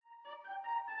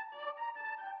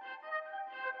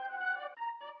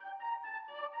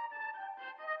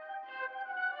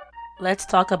Let's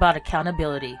talk about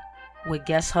accountability with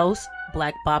guest host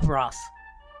Black Bob Ross.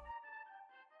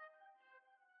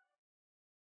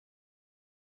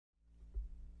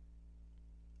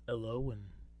 Hello and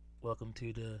welcome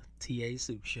to the TA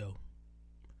Soup Show.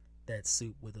 That's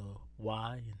soup with a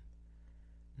Y and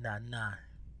not nine.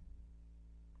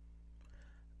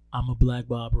 I'm a Black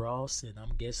Bob Ross and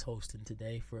I'm guest hosting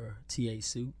today for TA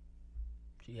Soup.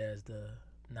 She has the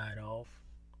night off.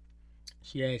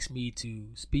 She asked me to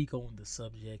speak on the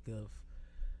subject of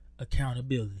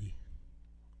accountability.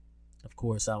 Of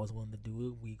course, I was willing to do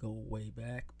it. We go way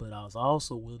back, but I was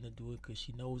also willing to do it because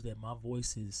she knows that my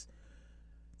voice is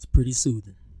it's pretty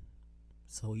soothing.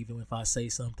 So even if I say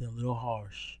something a little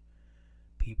harsh,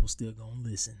 people still gonna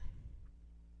listen.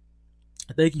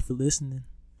 I thank you for listening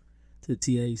to the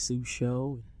TA Sue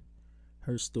Show and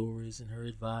her stories and her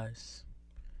advice.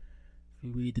 If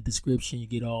you read the description, you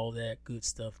get all that good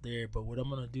stuff there. But what I'm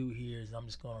gonna do here is I'm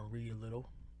just gonna read a little,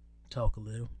 talk a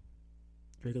little,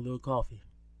 drink a little coffee.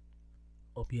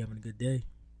 Hope you're having a good day.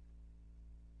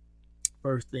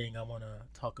 First thing I want to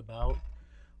talk about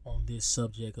on this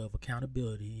subject of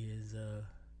accountability is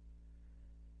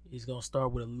going to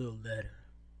start with a little letter.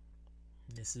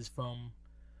 This is from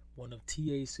one of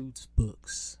T.A. Suit's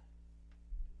books.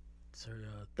 It's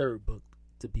her third book,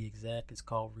 to be exact. It's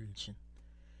called Reaching.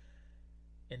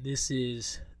 And this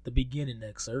is the beginning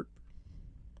excerpt,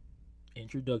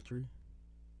 introductory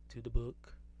to the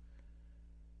book.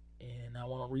 And I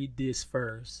want to read this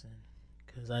first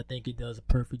because I think it does a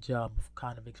perfect job of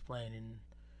kind of explaining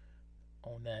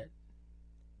on that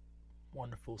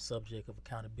wonderful subject of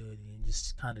accountability and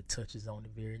just kind of touches on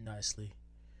it very nicely.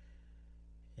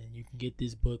 And you can get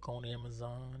this book on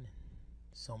Amazon and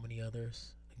so many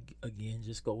others. Again,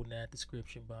 just go in that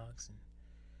description box and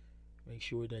make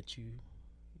sure that you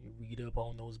read up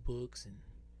on those books and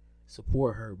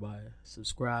support her by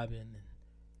subscribing and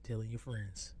telling your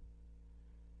friends.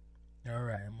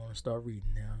 Alright, I'm going to start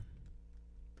reading now.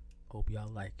 Hope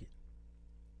y'all like it.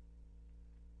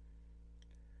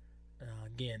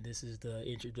 Again, this is the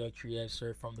introductory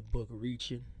excerpt from the book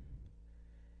Reaching.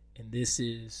 And this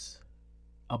is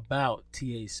about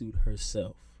T.A. Suit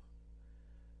herself.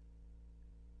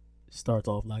 It starts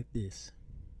off like this.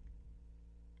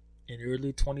 In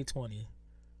early 2020,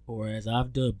 or as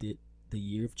I've dubbed it, the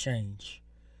year of change,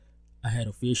 I had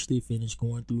officially finished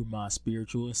going through my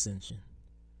spiritual ascension.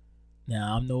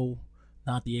 Now, I'm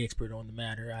not the expert on the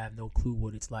matter. I have no clue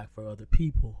what it's like for other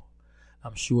people.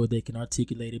 I'm sure they can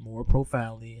articulate it more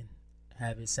profoundly and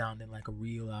have it sounding like a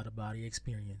real out-of-body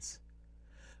experience.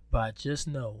 But I just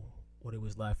know what it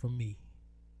was like for me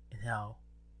and how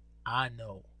I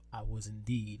know that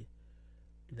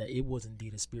it was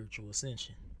indeed a spiritual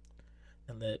ascension.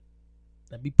 And let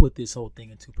me put this whole thing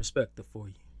into perspective for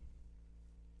you.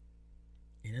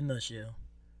 In a nutshell,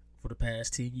 for the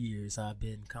past 10 years, I've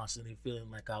been constantly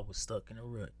feeling like I was stuck in a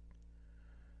rut,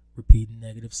 repeating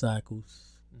negative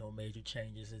cycles, no major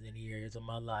changes in any areas of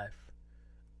my life,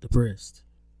 depressed,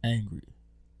 angry,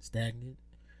 stagnant.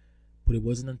 But it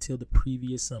wasn't until the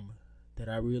previous summer that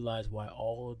I realized why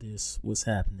all of this was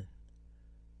happening.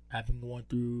 I've been going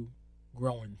through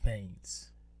growing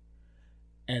pains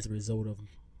as a result of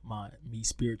me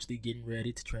spiritually getting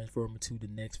ready to transform into the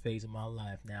next phase of my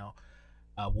life. Now,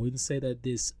 I wouldn't say that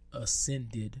this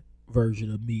ascended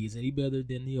version of me is any better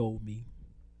than the old me.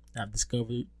 I've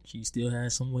discovered she still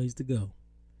has some ways to go,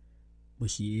 but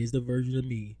she is the version of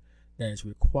me that is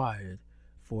required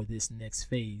for this next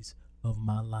phase of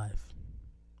my life.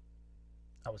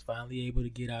 I was finally able to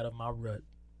get out of my rut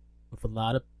with a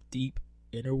lot of deep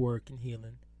inner work and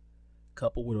healing,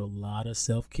 coupled with a lot of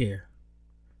self-care.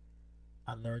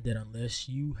 I learned that unless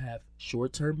you have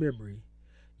short-term memory,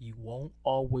 you won't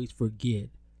always forget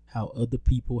how other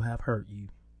people have hurt you.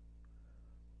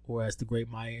 Or as the great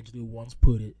Maya Angelou once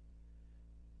put it,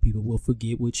 people will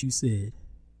forget what you said.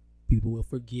 People will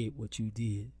forget what you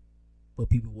did. But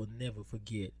people will never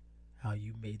forget how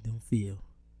you made them feel.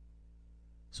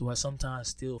 So I sometimes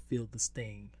still feel the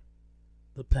sting.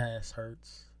 The past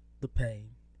hurts, the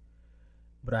pain.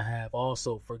 But I have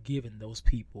also forgiven those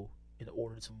people in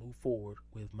order to move forward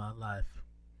with my life.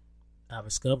 I've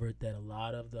discovered that a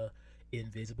lot of the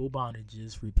invisible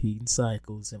bondages, repeating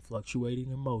cycles, and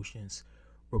fluctuating emotions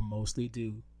were mostly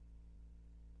due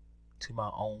to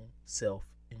my own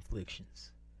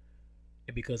self-inflictions.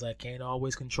 And because I can't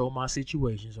always control my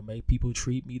situations or make people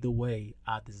treat me the way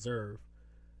I deserve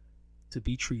to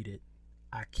be treated,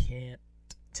 I can't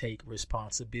take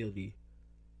responsibility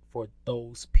for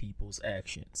those people's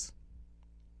actions.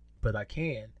 But I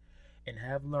can and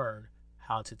have learned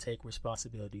how to take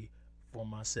responsibility for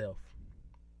myself.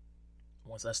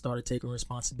 Once I started taking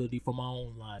responsibility for my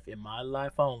own life, in my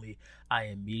life only, I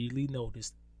immediately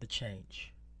noticed the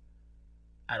change.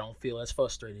 I don't feel as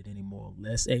frustrated anymore,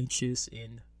 less anxious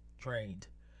and drained.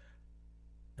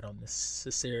 I don't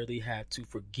necessarily have to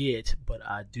forget, but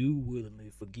I do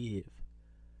willingly forgive.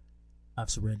 I've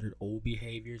surrendered old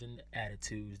behaviors and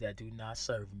attitudes that do not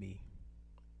serve me.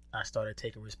 I started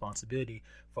taking responsibility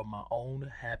for my own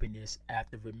happiness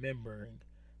after remembering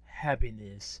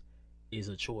happiness is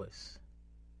a choice,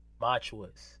 my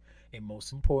choice. And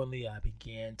most importantly, I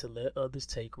began to let others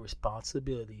take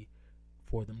responsibility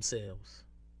for themselves.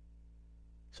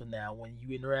 So now when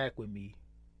you interact with me,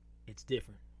 it's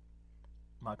different.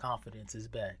 My confidence is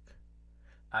back.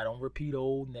 I don't repeat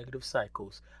old negative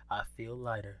cycles. I feel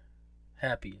lighter,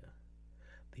 happier,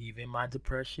 leaving my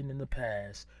depression in the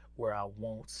past where I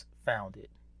once found it.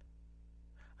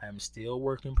 I am still a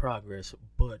work in progress,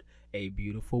 but a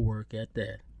beautiful work at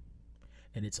that.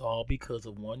 And it's all because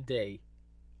of one day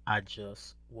I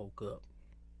just woke up.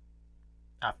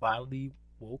 I finally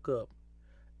woke up,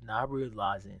 not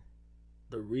realizing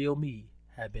the real me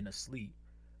had been asleep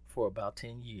for about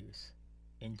 10 years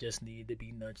and just needed to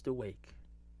be nudged awake.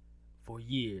 For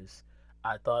years,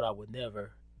 I thought I would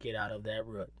never get out of that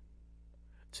rut.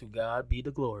 To God be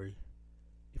the glory.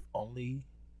 If only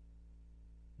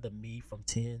the me from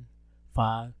 10,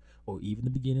 5, or even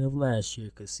the beginning of last year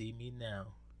could see me now,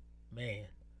 man,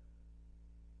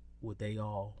 would they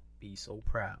all be so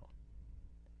proud.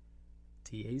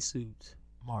 T.A. Suits,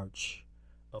 March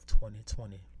of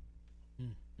 2020. Mm,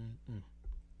 mm, mm.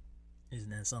 Isn't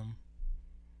that something?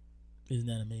 Isn't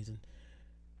that amazing?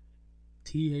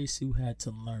 T.A. Sue had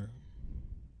to learn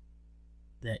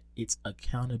that it's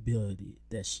accountability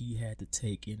that she had to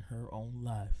take in her own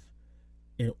life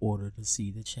in order to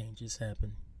see the changes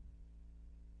happen.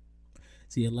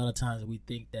 See, a lot of times we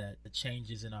think that the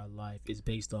changes in our life is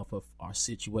based off of our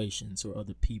situations or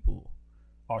other people,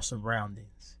 our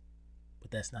surroundings,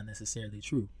 but that's not necessarily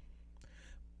true.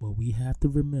 What we have to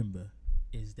remember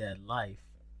is that life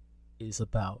is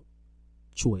about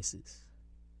choices.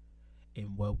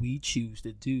 And what we choose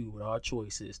to do with our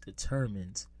choices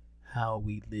determines how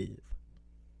we live.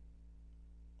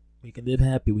 We can live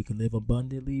happy, we can live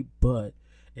abundantly, but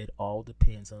it all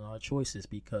depends on our choices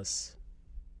because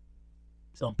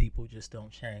some people just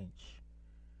don't change.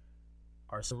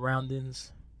 Our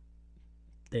surroundings,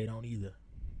 they don't either.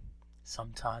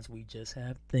 Sometimes we just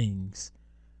have things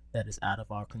that is out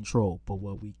of our control, but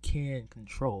what we can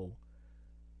control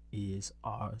is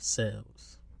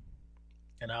ourselves.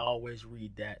 And I always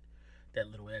read that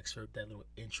little excerpt, that little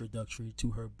introductory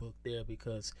to her book there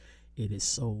because it is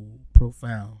so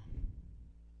profound.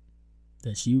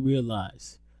 That she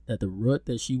realized that the rut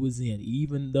that she was in,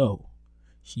 even though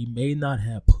she may not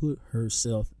have put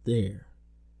herself there,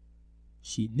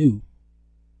 she knew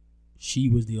she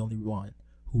was the only one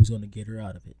who was going to get her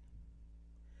out of it.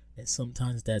 And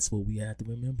sometimes that's what we have to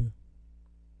remember.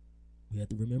 We have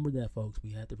to remember that, folks.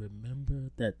 We have to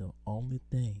remember that the only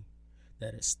thing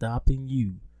that is stopping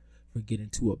you from getting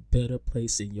to a better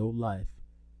place in your life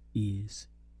is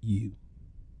you.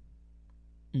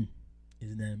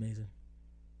 Isn't that amazing?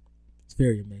 It's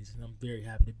very amazing. I'm very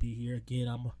happy to be here again.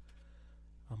 I'm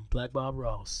Black Bob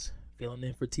Ross, filling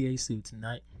in for T.A. Sue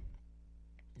tonight,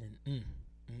 and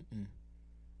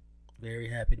very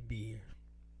happy to be here.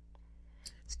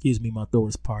 Excuse me, my throat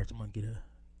is parched. I'm gonna get a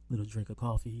little drink of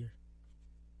coffee here.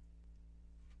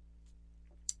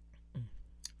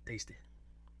 Taste it.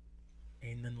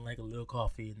 Ain't nothing like a little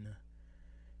coffee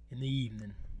in the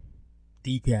evening.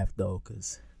 Decaf though,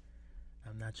 cause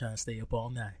I'm not trying to stay up all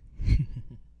night.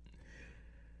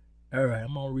 All right,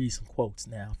 I'm gonna read some quotes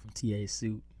now from T.A.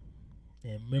 Sue,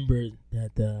 and remember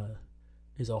that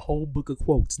there's a whole book of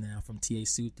quotes now from T.A.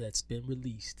 Sue that's been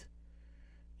released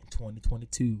in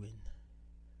 2022, and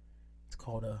it's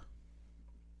called a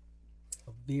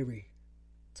very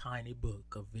tiny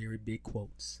book of very big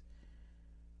quotes.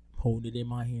 I'm holding it in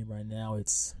my hand right now.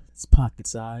 It's pocket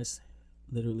size,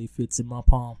 literally fits in my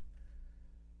palm,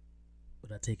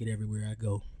 but I take it everywhere I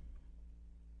go,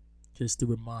 just to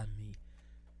remind me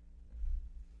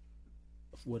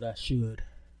of what I should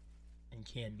and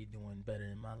can be doing better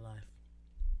in my life.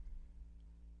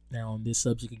 Now, on this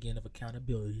subject again of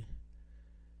accountability,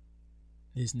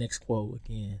 this next quote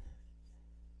again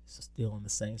is still on the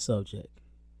same subject.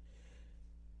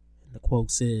 And the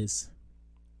quote says,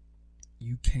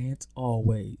 "You can't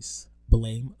always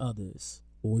blame others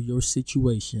or your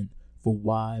situation for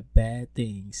why bad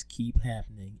things keep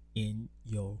happening in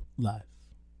your life.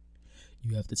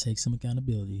 You have to take some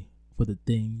accountability for the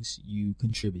things you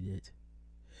contributed.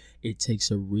 It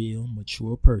takes a real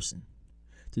mature person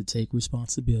to take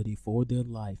responsibility for their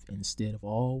life instead of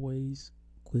always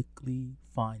quickly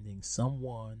finding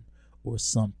someone or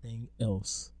something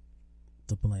else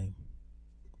to blame.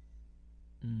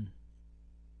 Mm,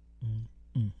 mm,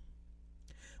 mm.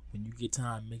 When you get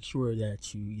time, make sure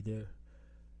that you either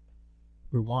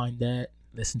rewind that,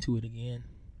 listen to it again,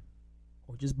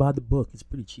 or just buy the book. It's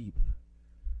pretty cheap.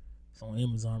 It's on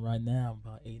Amazon right now,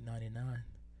 about $8.99.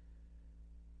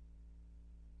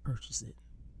 Purchase it.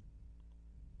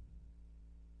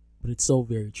 But it's so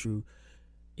very true.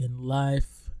 In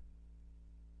life,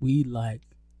 we like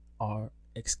our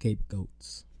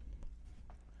scapegoats.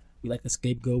 We like a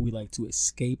scapegoat. We like to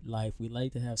escape life. We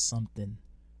like to have something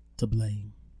to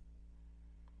blame.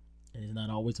 And it's not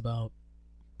always about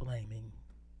blaming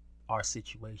our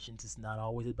situations. It's not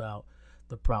always about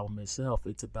the problem itself.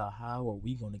 It's about how are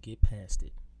we going to get past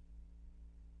it?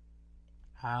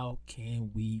 How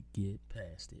can we get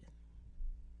past it?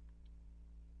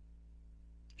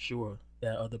 Sure,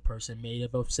 that other person may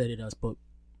have upset us, but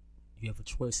you have a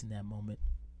choice in that moment.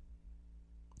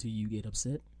 Do you get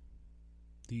upset?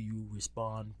 Do you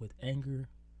respond with anger?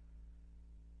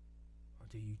 Or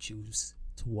do you choose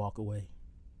to walk away?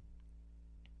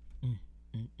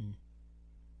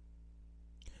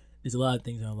 There's a lot of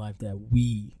things in our life that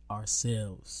we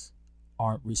ourselves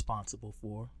aren't responsible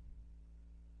for.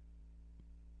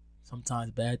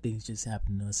 Sometimes bad things just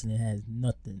happen to us and it has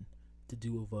nothing to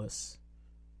do with us.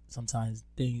 Sometimes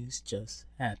things just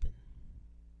happen.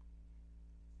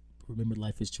 Remember,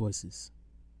 life is choices.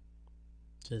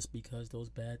 Just because those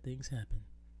bad things happen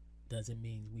doesn't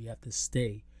mean we have to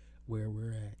stay where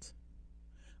we're at.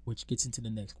 Which gets into the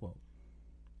next quote.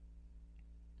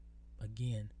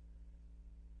 Again,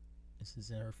 this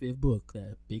is in her 5th book,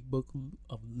 that big book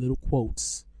of little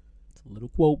quotes. It's a little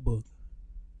quote book,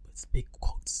 but it's big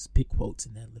quotes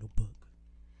in that little book.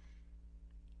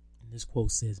 And this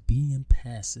quote says, being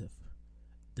passive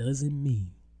doesn't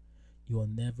mean you'll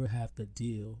never have to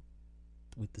deal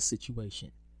with the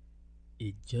situation.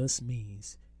 It just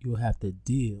means you'll have to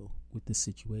deal with the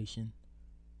situation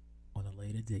on a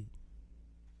later date.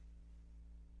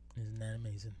 Isn't that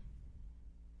amazing?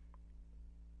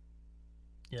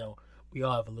 You know, we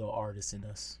all have a little artist in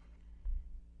us.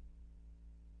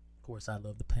 Of course, I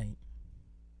love to paint.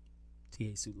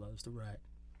 T.A. Suit loves to write.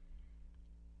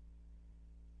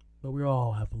 But we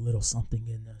all have a little something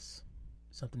in us.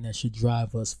 Something that should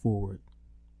drive us forward.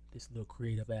 This little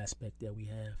creative aspect that we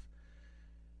have.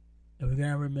 And we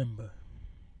gotta remember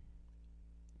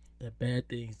that bad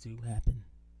things do happen.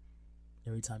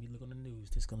 Every time you look on the news,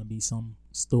 there's gonna be some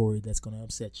story that's gonna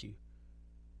upset you.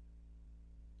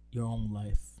 Your own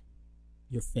life,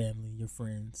 your family, your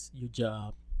friends, your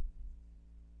job,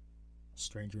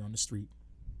 stranger on the street.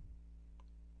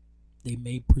 They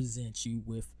may present you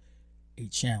with a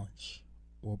challenge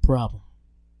or a problem.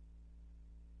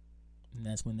 And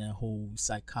that's when that whole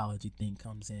psychology thing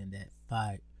comes in, that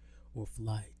fight or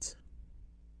flight.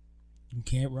 You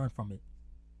can't run from it.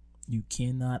 You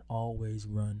cannot always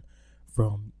run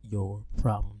from your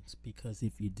problems, because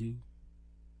if you do,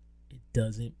 it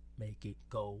doesn't make it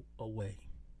go away.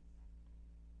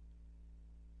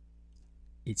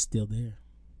 It's still there,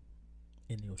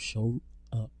 and it'll show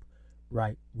up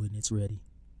right when it's ready.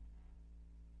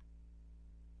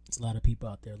 There's a lot of people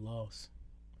out there lost.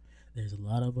 There's a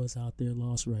lot of us out there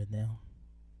lost right now.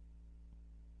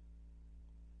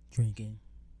 Drinking,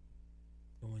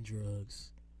 doing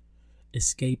drugs,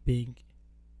 escaping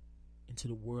into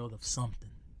the world of something.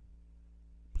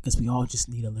 Because we all just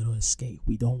need a little escape.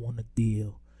 We don't want to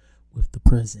deal with the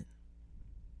present.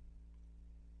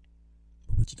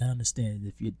 But what you gotta understand is,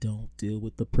 if you don't deal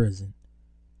with the present,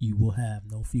 you will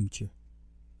have no future.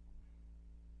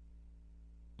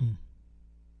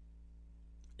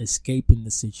 Escaping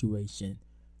the situation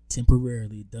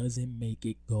temporarily doesn't make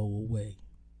it go away.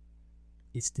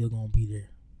 It's still gonna be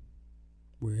there.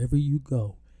 Wherever you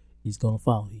go, it's gonna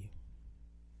follow you.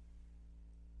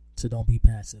 So don't be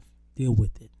passive. Deal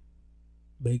with it.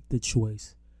 Make the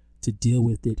choice to deal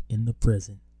with it in the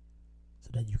present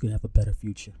so that you can have a better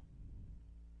future.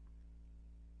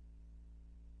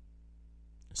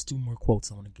 There's 2 more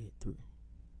quotes I want to get through.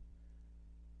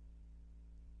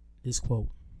 This quote,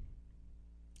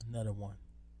 another one,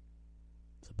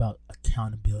 it's about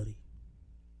accountability.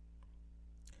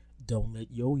 Don't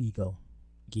let your ego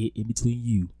get in between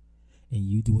you and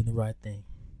you doing the right thing.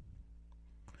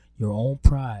 Your own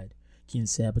pride can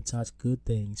sabotage good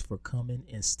things for coming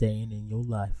and staying in your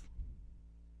life.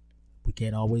 We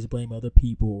can't always blame other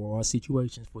people or our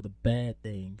situations for the bad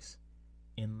things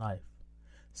in life.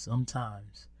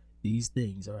 Sometimes these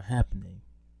things are happening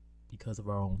because of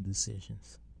our own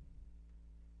decisions.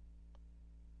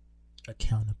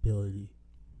 accountability.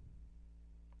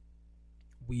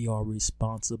 We are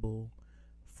responsible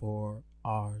for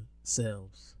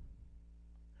ourselves,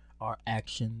 our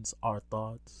actions, our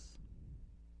thoughts,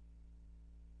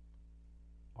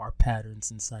 our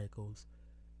patterns and cycles.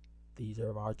 These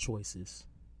are our choices.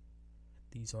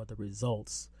 These are the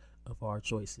results of our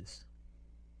choices.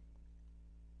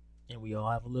 And we all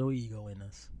have a little ego in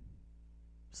us.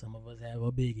 Some of us have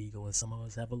a big ego and some of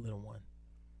us have a little one.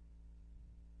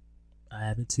 I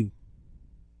have it too.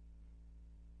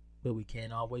 But we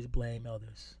can't always blame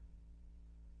others.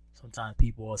 Sometimes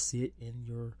people will sit in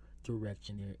your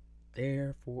direction. They're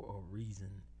there for a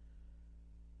reason.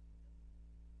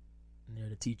 And they're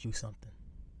to teach you something.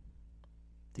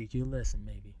 Teach you a lesson,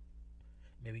 maybe.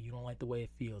 Maybe you don't like the way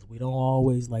it feels. We don't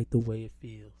always like the way it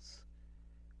feels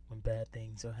when bad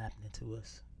things are happening to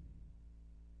us.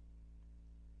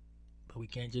 But we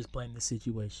can't just blame the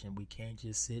situation. We can't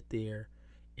just sit there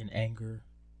in anger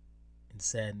and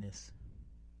sadness.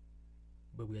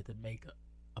 But we have to make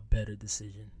a better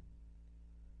decision.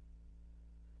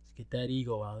 Let's get that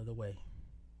ego out of the way.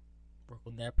 Work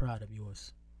on that pride of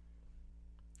yours.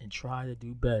 And try to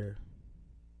do better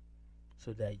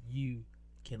so that you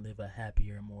can live a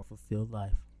happier and more fulfilled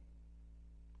life.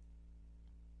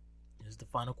 This is the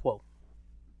final quote.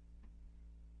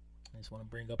 I just want to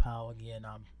bring up how, again,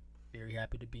 I'm very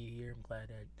happy to be here. I'm glad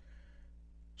that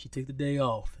she took the day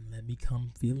off and let me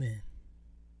come fill in.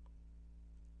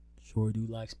 Sure do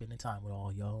like spending time with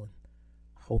all y'all, and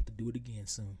hope to do it again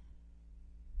soon.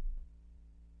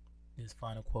 This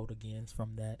final quote again is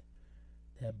from that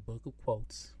book of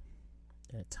quotes.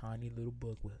 That tiny little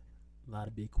book with a lot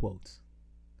of big quotes.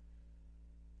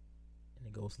 And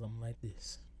it goes something like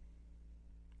this.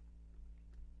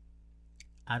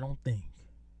 I don't think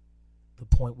the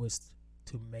point was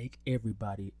to make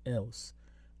everybody else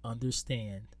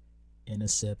understand and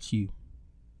accept you.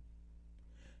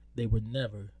 They were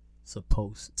never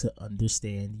supposed to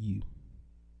understand you.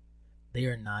 They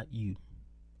are not you.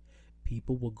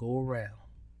 People will go around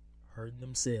hurting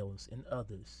themselves and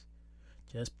others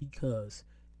just because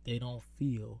they don't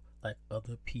feel like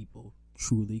other people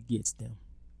truly gets them.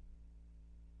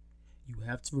 You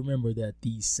have to remember that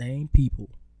these same people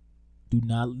do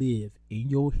not live in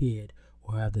your head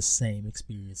or have the same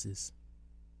experiences.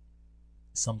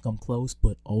 Some come close,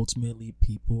 but ultimately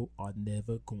people are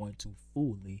never going to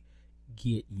fully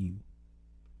get you.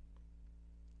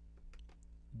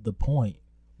 The point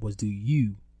was, do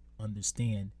you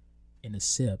understand and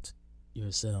accept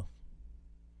yourself?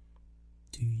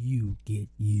 Do you get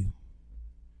you?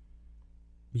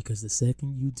 Because the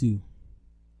second you do,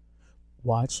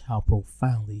 watch how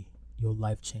profoundly your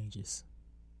life changes.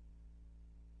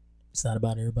 It's not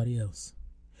about everybody else.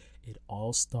 It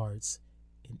all starts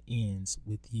and ends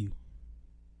with you.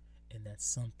 And that's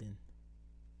something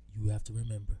you have to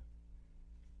remember.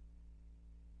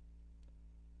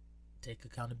 Take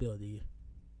accountability.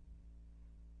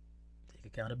 Take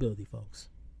accountability, folks.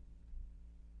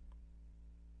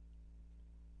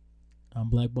 I'm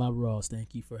Black Bob Ross.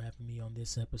 Thank you for having me on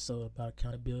this episode about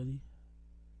accountability.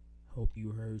 Hope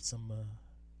you heard some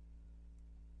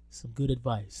good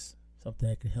advice, something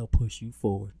that can help push you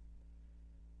forward.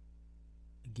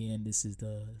 Again, this is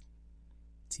the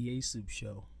TA Soup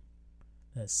Show.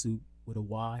 That's soup with a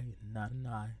Y and not an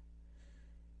I.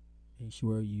 Make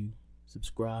sure you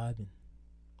subscribe and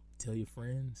tell your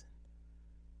friends.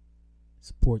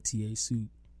 Support TA Soup.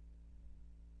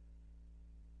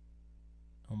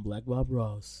 I'm Black Bob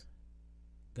Ross.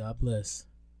 God bless.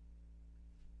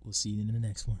 We'll see you in the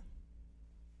next one.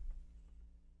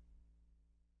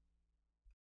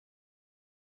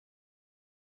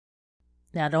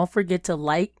 Now don't forget to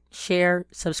like, share,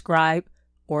 subscribe,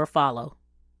 or follow.